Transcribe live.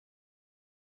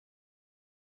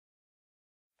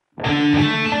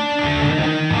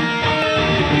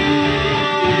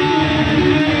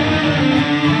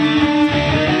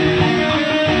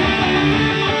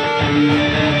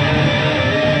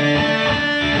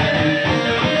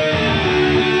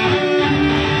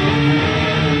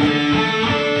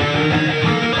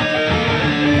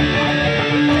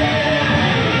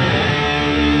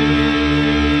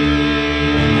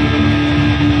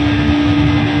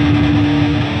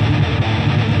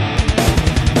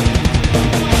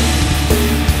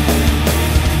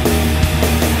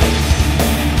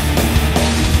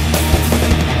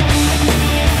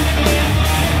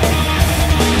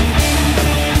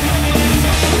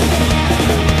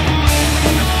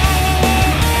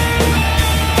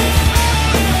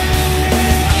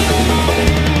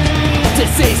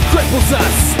Disease cripples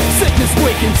us, sickness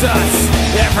weakens us.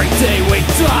 Every day we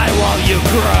die while you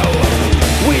grow.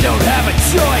 We don't have a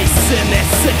choice in this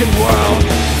sickened world.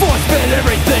 Force-fed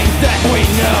everything that we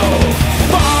know.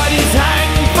 Bodies hang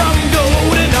from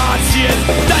golden arches.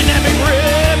 Dynamic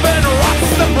ribbon rots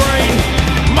the brain.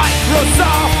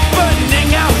 Microsoft burning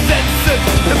our senses.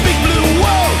 The big blue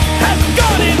world has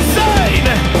gone insane.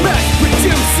 Mass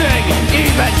producing,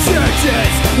 even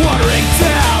churches watering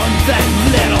down that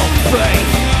little faith.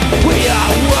 We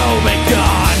are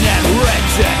woebegone and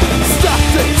wretched, stuck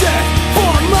to death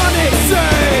for money's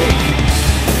sake.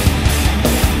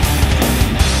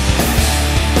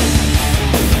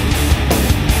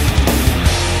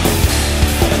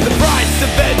 The price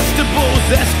of vegetables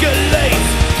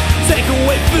escalates.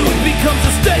 Takeaway food becomes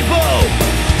a staple.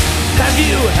 Have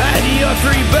you had your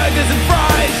 3 burgers and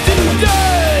fries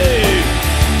today?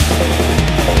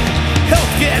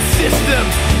 Healthcare system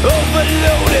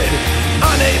overloaded,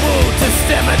 unable to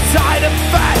stem a tide of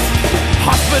fat.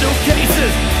 Hospital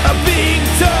cases are being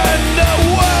turned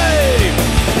away.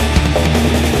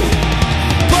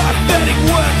 Pathetic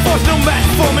workforce, no match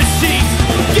for machines.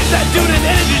 Give that dude an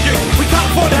energy drink. We can't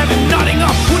afford to have him nodding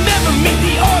off. We'll never meet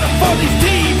the order for these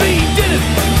TV dinners.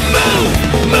 Move,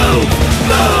 move,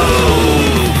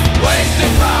 move.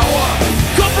 Wasting power.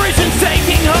 Corporations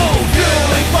taking hold.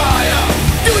 Fueling fire.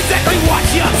 Do exactly what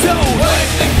you're told.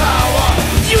 Wasting power.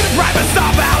 You deprive us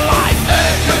of our life.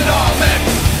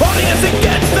 Economics. Holding us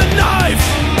against the knife.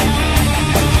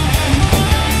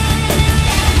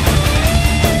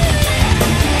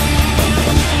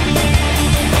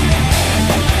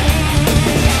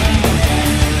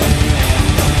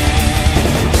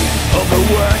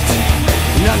 Overworked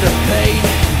and underpaid.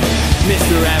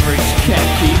 Mr. Average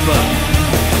can't keep up.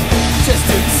 Just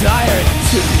too tired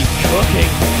to be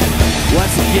cooking.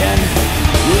 Once again,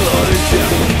 we'll order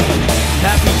junk.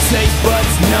 Happy taste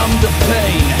buds numb the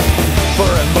pain. For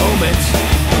a moment,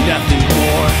 nothing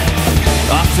more.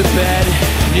 Off to bed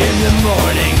in the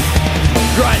morning.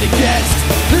 Grind against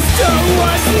the stone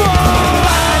once more.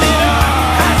 Planet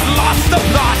Earth has lost the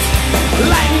plot,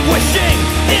 languishing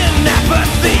in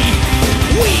apathy.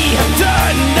 We have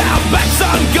turned our backs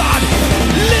on God,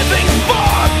 living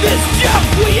for this junk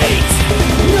we eat.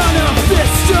 None of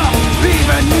this stuff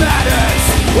even matters.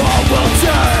 All will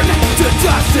turn to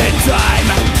dust in time.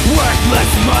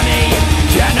 Worthless money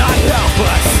cannot help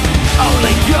us.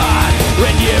 Only God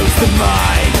renews the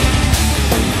mind.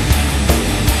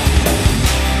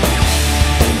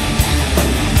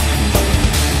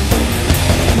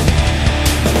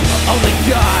 Only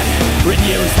God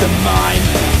renews the mind.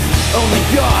 Only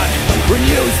God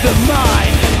renews the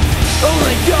mind.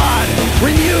 Only God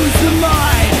renews the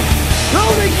mind.